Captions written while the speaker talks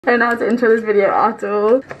I don't know how to intro this video at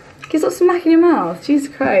all. Can you stop smacking your mouth? Jesus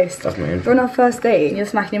Christ. That's my intro. We're on our first date and you're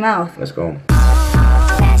smacking your mouth. Let's go.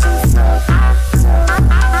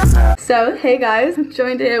 So, hey guys, I'm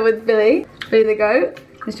joined here with Billy. Billy the Goat.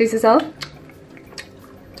 Introduce yourself.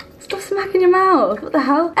 Stop smacking your mouth. What the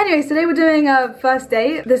hell? Anyway, today we're doing a first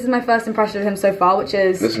date. This is my first impression of him so far, which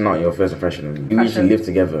is... This is not your first impression of me. We usually live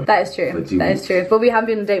together. That is true. That is true. But we haven't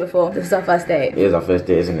been on a date before. This is our first date. It is our first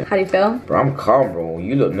date, isn't it? How do you feel? Bro, I'm calm, bro.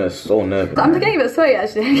 You look so nervous. I'm getting a bit sweaty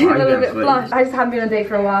actually. I'm getting a little bit flushed. I just haven't been on a date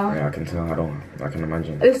for a while. Yeah, I can tell. I can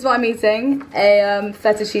imagine. This is what I'm eating. A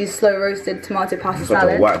feta cheese slow roasted tomato pasta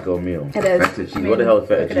salad. Such a white girl meal. It is. Feta cheese. What the hell is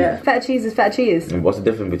feta cheese? Feta cheese is feta cheese. And what's the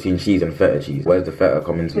difference between cheese and feta cheese? Where's the feta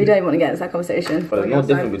coming to? We don't even want to get into that conversation. But there's no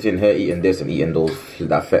difference between her eating this and eating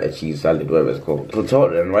that feta cheese salad, whatever it's called. So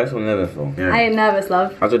talk then, why so nervous for? Yeah. I ain't nervous,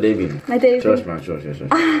 love. How's your day been? My day's Church, man, church.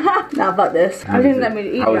 Nah, fuck this. I didn't let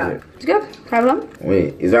me eat How that. is it? It's good. Can I have one?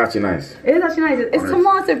 Wait, is that actually nice? It is actually nice. It's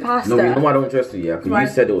tomato pasta. No, you know I don't trust you, yeah? Because you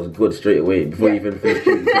said it was good straight away before you even finished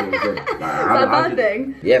chewing. Is that a bad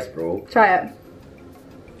thing? Yes, bro. Try it.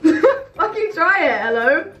 Fucking try it,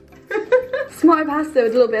 hello? Tomato pasta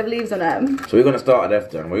with a little bit of leaves on it. So we're gonna start at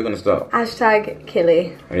after. Where are you gonna start? Hashtag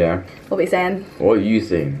Killy. Yeah. What are we saying? What are you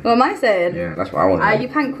saying? What am I saying? Yeah, that's what I want to know. You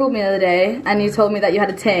prank called me the other day and you told me that you had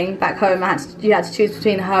a ting back home. You had to choose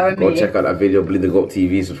between her and me. Go check out that video, BillyTheGoat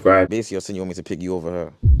TV, subscribe. Basically, you're saying you want me to pick you over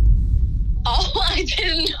her. Oh, I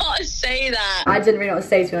did not say that. I didn't really know what to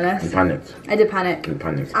say, to be honest. You panicked. I did panic. You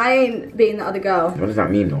panicked. I ain't being the other girl. What does that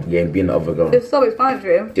mean though? You ain't being the other girl. It's so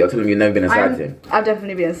explanatory. You're telling me you've never been a side ting. I've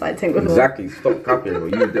definitely been a side ting before. Exactly. Stop capping,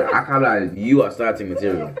 bro. I can't lie. You are side ting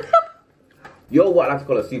material. You're what I like to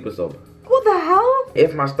call a super sub. What the hell?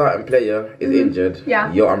 If my starting player is injured,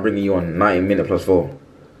 I'm bringing you on 90 minutes plus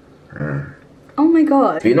 4. Oh my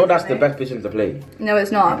god. But you know that's the best position to play. No, it's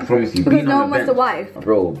not. I promise you. Because no one wants a wife.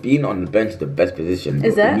 Bro, being on the bench is the best position. Bro.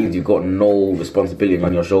 Is it? It means you've got no responsibility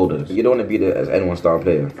on your shoulders. You don't want to be there as anyone's star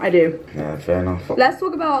player. I do. Yeah, fair enough. Let's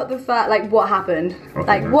talk about the fact, like, what happened.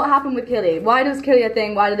 Okay, what happened with Killy? Why was Killy a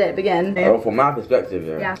thing? Why did it begin? Well, from my perspective,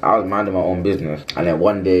 I was minding my own business. And then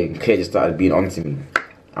one day, Kate just started being onto me.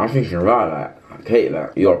 I'm thinking, right, Kate,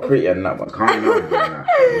 you're pretty and that, but calm down, man.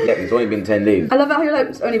 Yeah, it's only been 10 days. I love how you're like,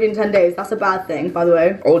 it's only been 10 days. That's a bad thing, by the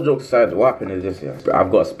way. All jokes aside, what happened is this, I've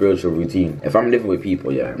got a spiritual routine. If I'm living with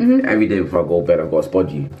people, every day before I go to bed, I've got to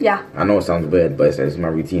spud you. Yeah. I know it sounds weird, but it's my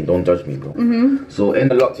routine. Don't judge me, bro. So in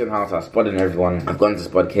the locked-in house, I'm spudding everyone. I've gone to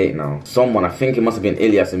spud Kate now. Someone, I think it must have been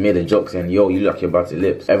Elias, made a joke saying, yo, you look your butty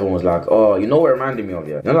lips. Everyone was like, oh, you know what it reminded me of,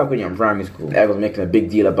 You know, like when you're in primary school, everyone's making a big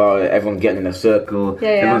deal about it. Everyone's getting in a circle.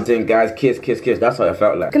 Everyone's saying, guys, kiss, kiss, kiss. That's how it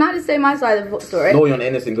felt like. Can I just say my side of the story? No, you're not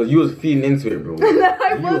innocent because you was feeling into it, bro. No,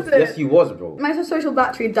 I wasn't. Yes, you was, bro. My social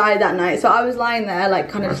battery died that night, so I was lying there, like,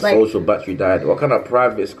 kind of just like... social battery died? What kind of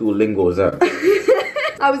private school lingo is that?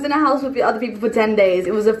 I was in a house with the other people for 10 days.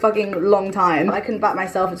 It was a fucking long time. I couldn't back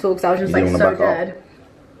myself at all because I was just, like, so dead.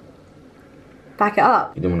 Back it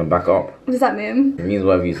up? You didn't want to back up? What does that mean? It means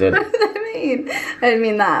whatever you said. What does that mean? I didn't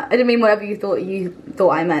mean that. I didn't mean whatever you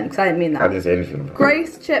thought I meant, because I didn't mean that. I didn't say anything.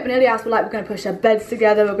 Grace, Chip, and Elias were like, we're going to push our beds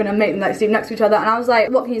together, we're going to make them like sleep next to each other, and I was like,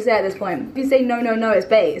 what can you say at this point? If you say no, no, no, it's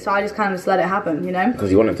bait, so I just kind of just let it happen, you know? Because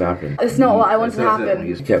you want it to happen. It's not what I wanted to happen.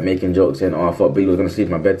 You kept making jokes saying, oh, I thought Billy was going to sleep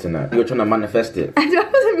in my bed tonight. You were trying to manifest it. I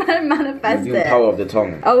wasn't trying to manifest it. The power of the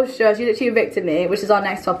tongue. Oh, sure, you literally evicted me, which is our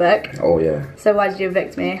next topic. Oh, yeah. So why did you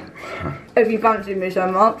evict me? If you fancied me so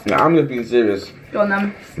much. Nah, I'm just being serious. Go on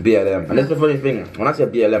then. BLM. And that's the funny thing. When I say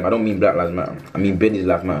BLM, I don't mean Black Lives Matter. I mean Billy's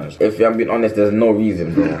Life Matters. If I'm being honest, there's no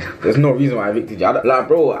reason, bro. There's no reason why I evicted you. Like,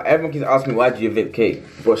 bro, everyone keeps asking me, why did you evict Kate?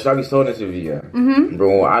 Bro, should I be so honest with you?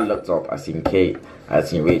 Bro, I looked up, I seen Kate, I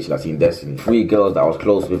seen Rachel, I seen Destiny. 3 girls that I was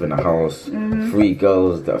close with in the house. 3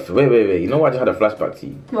 girls that... Wait. You know what I just had a flashback to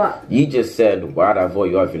you? What? You just said, why'd I vote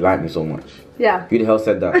you out if you like me so much? Yeah. Who the hell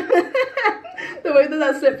said that? The way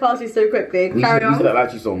that slipped past you so quickly. Carry on. You said I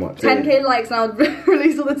like you so much. 10k likes and I'll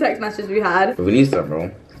release all the text messages we had. Release them,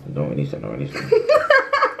 bro. Don't release them, don't release them.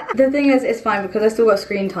 The thing is, it's fine because I still got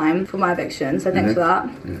screen time for my eviction, so thanks for that.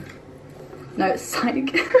 No, it's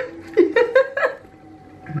psych.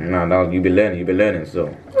 Nah, you be learning,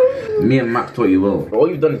 so. Me and Max taught you well. Bro, all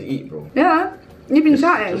you've done is eat, bro. Yeah. You've been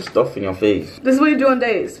chatting. Just stuff in your face. This is what you do on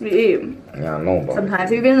dates. We eat. Yeah, I know, bro. Sometimes.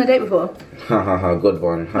 Have you been on a date before? Haha, good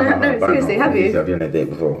one. No, seriously, have you? I've been on a date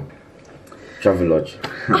before. Travel lodge.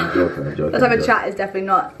 I'm joking. That type of chat is definitely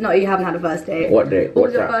not you haven't had a first date. What date? What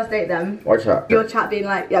was your first date then? What chat? Your chat being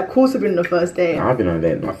like, yeah, of course I've been on a first date. I've been on a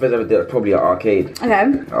date. My first ever date was probably an arcade.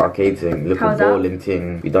 Okay. Arcade thing. Little bowling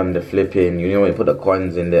thing. We done the flipping. You know when you put the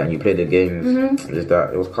coins in there and you play the games. Just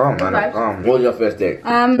that. It was calm, man. Okay. Calm. What was your first date?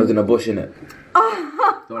 It was in a bush, innit?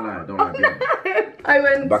 Don't lie. Yeah. I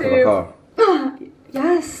went Back to... of a car.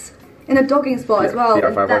 Yes. In a dogging spot as well. Fiat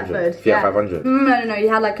In 500. Deptford. Fiat 500. No. He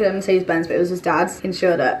had like a Mercedes-Benz, but it was his dad's. He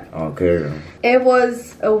insured it. Okay. It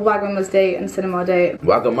was a Wagamama's date and cinema date.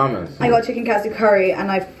 Wagamama's? I got chicken katsu curry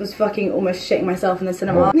and I was fucking almost shitting myself in the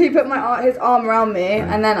cinema. He put his arm around me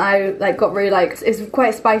and then I like got really like, it's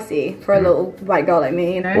quite spicy for a little white girl like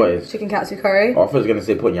me, you know? What is? Chicken katsu curry. Oh, I thought I was gonna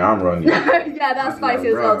say putting your arm around you. Yeah, that's spicy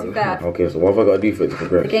as well, to be fair. Okay, so what have I got to do for it to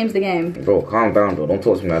progress? The game's the game. Bro, calm down, bro. Don't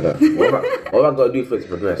talk to me like that. What have I got to do for it to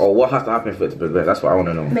progress? Or what has to happen for it to progress? That's what I want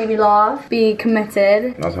to know. Make me laugh. Be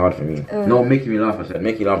committed. That's hard for me. No, making me laugh, I said.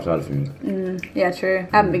 Making you laugh is hard for me. Yeah, true.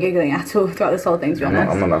 I haven't been giggling at all throughout this whole thing, to be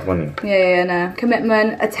honest. I'm not that funny. Yeah, no.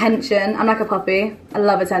 Commitment, attention. I'm like a puppy. I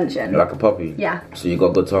love attention. You're like a puppy? Yeah. So you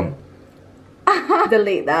got good tongue?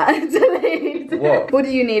 Delete that. Delete. What? What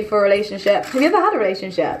do you need for a relationship? Have you ever had a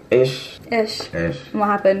relationship? Ish. And what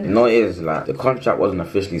happened? No, it is like the contract wasn't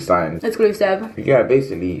officially signed. Exclusive. Yeah,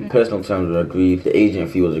 basically, personal terms were agreed, the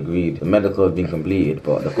agent fee was agreed, the medical has been completed,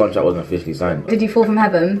 but the contract wasn't officially signed. Did you fall from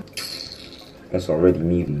heaven? That's already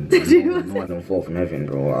meaty. No one don't fall from heaven,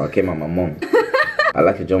 bro. I came out my mum. I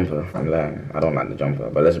like the jumper. I'm lying. I don't like the jumper,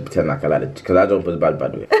 but let's pretend like I like it. Because that jumper's bad, by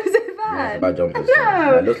the way. Is it bad? Yeah, it's a bad jumper. No.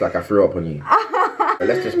 So it looks like I threw up on you. But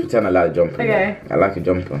let's just pretend I like the jumper. Okay. I like a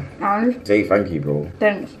jumper. Say thank you, bro.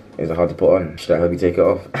 Thanks. Is it hard to put on? Should I help you take it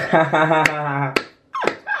off?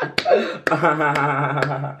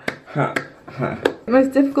 The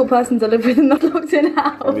most difficult person to live with in the locked in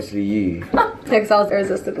house. Obviously you. Exile's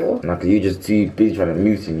irresistible. Nah, cause you just too busy trying to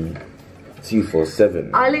mute me.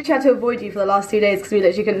 247. I literally had to avoid you for the last 2 days because we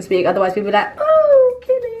literally couldn't speak. Otherwise people were like, oh,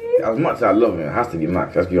 Kitty. As much as I love him, it has to be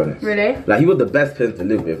Max, let's be honest. Really? Like, he was the best person to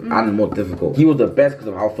live with and the most difficult. He was the best because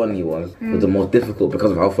of how funny he was, but the most difficult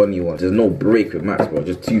because of how funny he was. There's no break with Max, bro.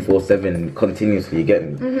 Just 247 continuously, you get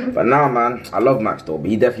me? But now, man, I love Max though. But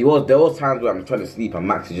he definitely was. There was times where I'm trying to sleep and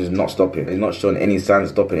Max is just not stopping. He's not showing any signs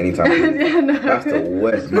of stopping anytime. Yeah, no. That's the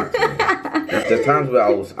worst Max. There's times where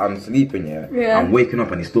I'm sleeping, yeah. I'm waking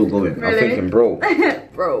up and he's still going. Really? I'm thinking, bro.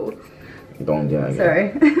 Bro. Don't do that again.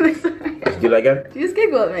 Sorry. Sorry. Let's do that again. Did you just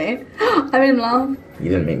giggle at me? I made him laugh. You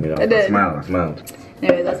didn't make me laugh. I did. I smiled.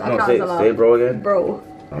 Anyway, that's I No, can't say laugh. bro again. Bro.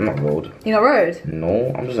 I'm not road. You're not road?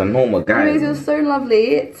 No, I'm just a normal guy. Anyways, it was so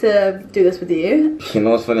lovely to do this with you. You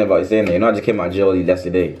know what's funny about you saying that? You know I just came out of jail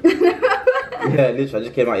yesterday. Yeah, literally, I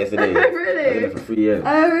just came out yesterday. Really? I've been there for 3 years.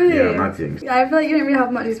 Oh, really? Yeah, mad things. I feel like you don't really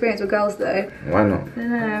have much experience with girls though. Why not? I don't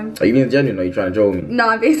know. Are you being genuine or are you trying to troll me? No,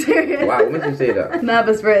 I'm being serious. Wow, what makes you say that?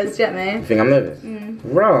 Nervous for it, do you get me? You think I'm nervous?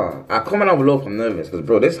 Bruh, I comment out below if I'm nervous because,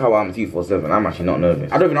 bro, this is how I'm 247. I'm actually not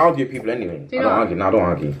nervous. I don't even argue with people anyway. Do you I don't not? argue. No, I don't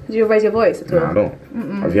argue. Did you raise your voice at all? No, I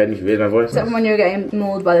don't. Have you had me raise my voice? Except for when you were getting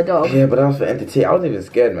mauled by the dog. Yeah, but that was for entertainment. I wasn't even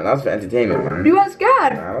scared, man. That was for entertainment, man. You weren't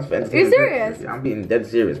scared? Nah, that was for Are you entertainment. serious? I'm being dead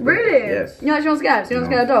serious, bro. Really? Yes. You're actually not scared? So you're not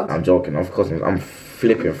scared of dogs? I'm joking. Of course, I'm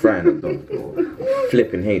flipping frightened of dogs, bro.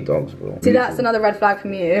 Flipping hate dogs, bro. See, that's another red flag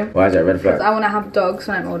from you. Why is that a red flag? Because I want to have dogs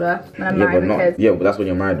when I'm older. When I'm Yeah, married but with not. kids. Yeah, but that's when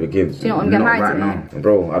you're married with kids. Do you not want to get Not married right to now,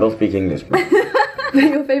 bro. I don't speak English, bro.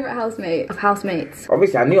 Your favourite housemate of housemates?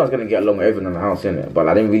 Obviously, I knew I was gonna get along with everyone in the house, innit? But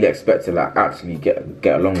I didn't really expect to like actually get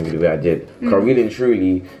along with you the way I did. Because really and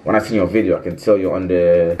truly, when I seen your video, I can tell you're on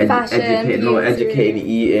the educated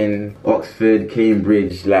eating, Oxford,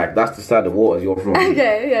 Cambridge. Like that's the side of the waters you're from.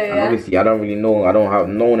 Okay, yeah. And obviously, I don't really know. I don't have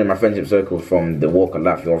no one in my friendship circle from the walk of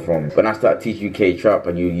life you're from. When I started teaching you K-trap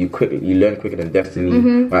and you learn quicker than Destiny.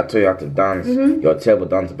 When I taught you how to dance, you're a terrible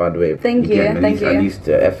dancer, by the way. Thank you. At least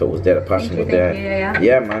the effort was there, the passion was there.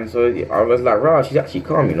 Yeah, man. So I was like, rah, she's actually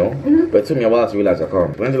calm, you know. But it took me a while to realize I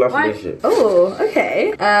calm. When's the last relationship? Oh,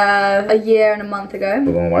 okay. A year and a month ago.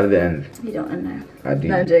 Why did it end? You don't know. I do.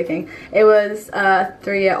 No, I'm joking. It was a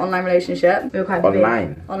 3-year online relationship. We were quite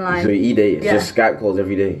online. Online. So you e-date? Yeah. Just Skype calls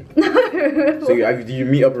every day? No. So do you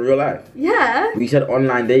meet up in real life? Yeah. You said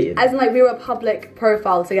online dating. As in like we were a public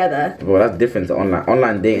profile together. Well, that's different to online.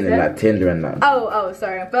 Online dating is like Tinder and that. Oh,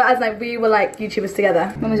 sorry. But as like we were like YouTubers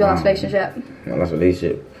together. When was your last relationship? My last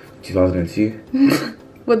relationship, 2002.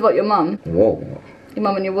 With what, your mum? Whoa. Your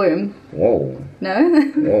mum in your womb? Whoa. No?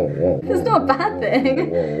 Whoa. It's not a bad thing.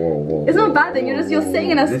 Whoa. It's not a bad thing. You're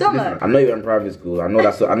sitting in her stomach. I know you're in private school. I know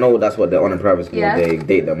that's what they're on in private school. Yeah. They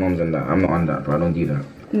date their mums and that. I'm not on that, bro. I don't do that.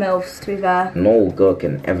 MILFs, to be fair. No girl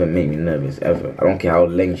can ever make me nervous, ever. I don't care how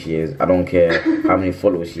lame she is. I don't care how many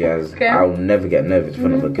followers she has. Okay. I'll never get nervous in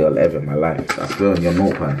front of a girl ever in my life. That's still on your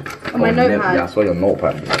notepad. On my notepad? Yeah, I saw your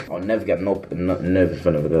notepad. I'll never get nervous in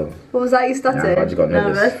front of a girl. What was that? You stuttered? Yeah, I just got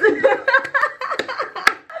nervous.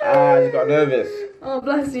 I just got nervous. Oh,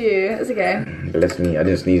 bless you. It's okay. Bless me. I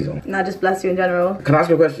didn't sneeze though. Nah, just bless you in general. Can I ask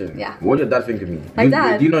you a question? Yeah. What did your dad think of me? My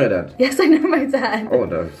dad? Do you know your dad? Yes, I know my dad.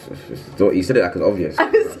 Oh, you said it like it's obvious.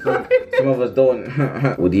 I'm sorry. Some of us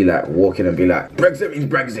don't. Would he like walk in and be like, Brexit means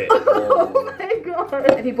Brexit? Oh my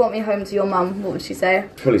god. If you brought me home to your mum, what would she say?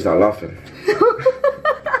 Probably start laughing.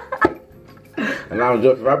 And I'm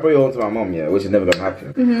joking. If I bring you home to my mum, yeah, which is never gonna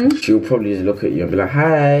happen, she'll probably just look at you and be like,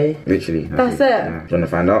 hi. Literally. That's it. Yeah. Do you wanna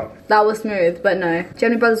find out? That was smooth, but no. Do you have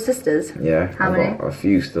any brothers or sisters? Yeah. How I've many? got a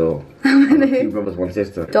few still. How many? 2 brothers, 1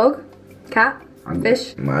 sister. Dog? Cat?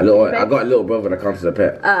 Fish? I got a little brother that counts as a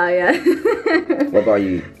pet. Ah, yeah. What about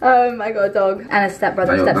you? I got a dog and a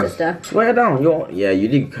stepbrother, and stepsister. Swear down, you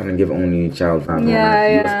did kind of give only child family. Yeah,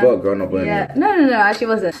 You were yeah. spoiled growing up, weren't Yeah. you? No, actually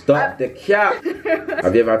wasn't. Stop the cap.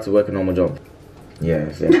 Have you ever had to work a normal job?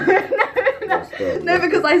 Yes. No,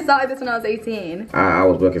 because I started this when I was 18. I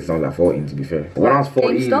was working since I was like 14, to be fair. When I was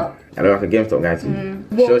 14, GameStop? I look like a GameStop guy too.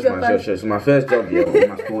 Sure. So my first job, yeah,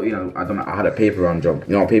 when I was 14, I had a paper round job.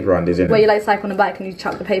 You know what paper round is, innit? Where you like cycle on a bike and you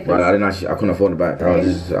chuck the papers. Well, I couldn't afford the bike. I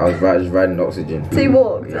was just riding the oxygen. So you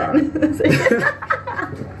walked then?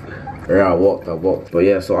 Yeah, I walked. But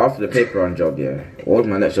yeah, so after the paper round job, yeah, what was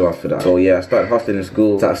my next job after that? So yeah, I started hustling in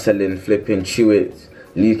school, started selling, flipping, Chewits,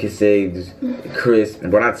 Lucasades, Chris.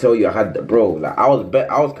 And when I tell you I had, I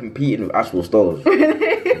was competing with actual stores.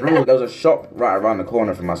 Bro, there was a shop right around the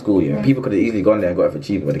corner from my school, yeah. People could have easily gone there and got it for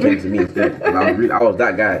cheaper, but they came to me instead. And I was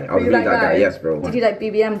that guy. I was really that guy, yes, bro. Did you like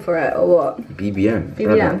BBM for it or what? BBM? BBM?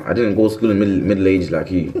 Brother, I didn't go to school in middle ages like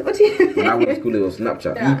you. What do you mean? When I went to school, it was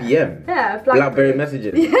Snapchat. Yeah. BBM? Yeah, Blackberry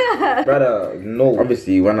messages. Yeah. Brother, no.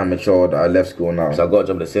 Obviously, when I matured, I left school now. So I got a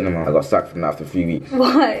job at the cinema. I got sacked from that after 3 weeks.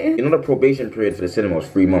 Why? You know the probation period for the cinema was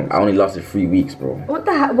 3 months. I only lasted 3 weeks, bro. What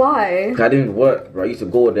the heck? Why? I didn't work, bro. I used to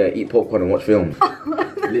go there, eat popcorn and watch films.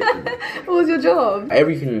 Literally. What was your job?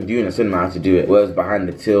 Everything you do in the cinema, I had to do it. Whereas behind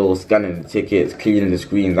the till, scanning the tickets, cleaning the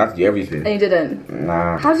screens, I had to do everything. And you didn't?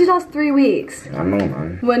 Nah. How did you last 3 weeks? I know,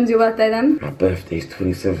 man. When's your birthday then? My birthday's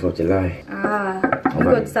 27th of July. Ah. Oh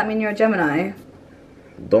god, does that mean you're a Gemini?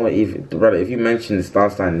 Don't even, brother, if you mention the star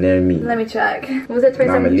sign near me. Let me check. Was it 27th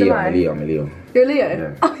Nah, I'm a July? Leo. I'm a Leo. You're a Leo?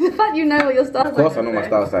 Yeah. Oh, the fact you know what your star sign is. Of course I know my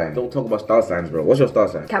star sign. Don't talk about star signs, bro. What's your star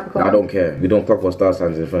sign? Capricorn. Nah, I don't care. We don't talk about star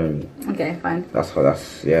signs in front of me. Okay, fine.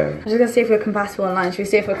 Yeah. I'm just gonna see if we're compatible online. Should we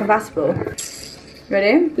see if we're compatible?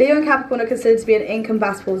 Ready? Leo and Capricorn are considered to be an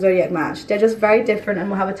incompatible zodiac match. They're just very different and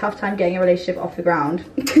will have a tough time getting a relationship off the ground.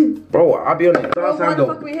 Bro, I'll be honest. Well, why the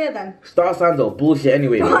fuck are we here then? Star signs are bullshit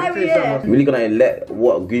anyway. Why are we here? You really gonna let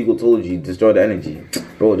what Google told you destroy the energy?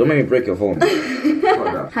 Bro, don't make me break your phone.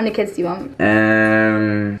 How many kids do you want?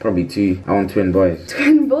 Probably 2. I want twin boys.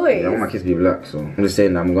 Twin boys? Yeah, I want my kids to be black, so I'm just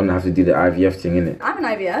saying that I'm gonna have to do the IVF thing, innit? I'm an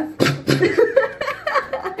IVF.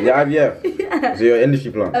 The IVF? Yeah. So you're an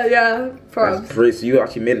industry plant? Yeah, probs. That's great. So you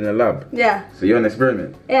actually made it in a lab? Yeah. So you're an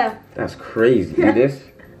experiment? Yeah. That's crazy. Yeah. Do this?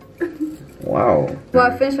 Wow.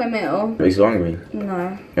 Well, I finished my meal. Are you still hungry?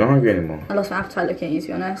 No. You're not hungry anymore? I lost my appetite looking at you, to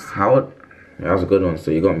be honest. How? Yeah, that was a good one. So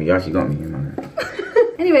you got me. You actually got me, man.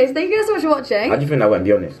 Anyways, thank you guys so much for watching. How do you think that went,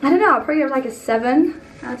 be honest? I don't know, I'll probably give it like a 7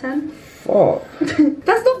 out of 10. Fuck.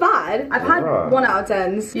 That's not bad. I've had 1 out of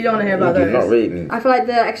 10s. You don't want to hear about You those. do not rate me. I feel like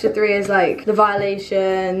the extra 3 is like the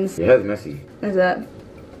violations. Your hair's messy. Is it?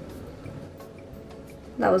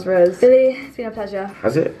 That was Rose. Billy, it's been a pleasure.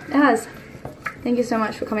 Has it? It has. Thank you so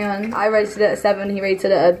much for coming on. I rated it a 7, he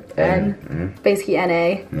rated it a N. Basically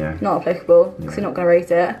NA. Yeah. Not applicable, because you're not going to rate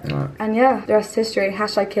it. Right. And yeah, the rest is history.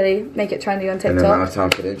 #Killy, make it trendy on TikTok. And then now it's time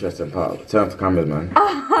for the interesting part. Turn off the cameras, man.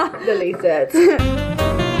 Delete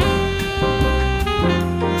it.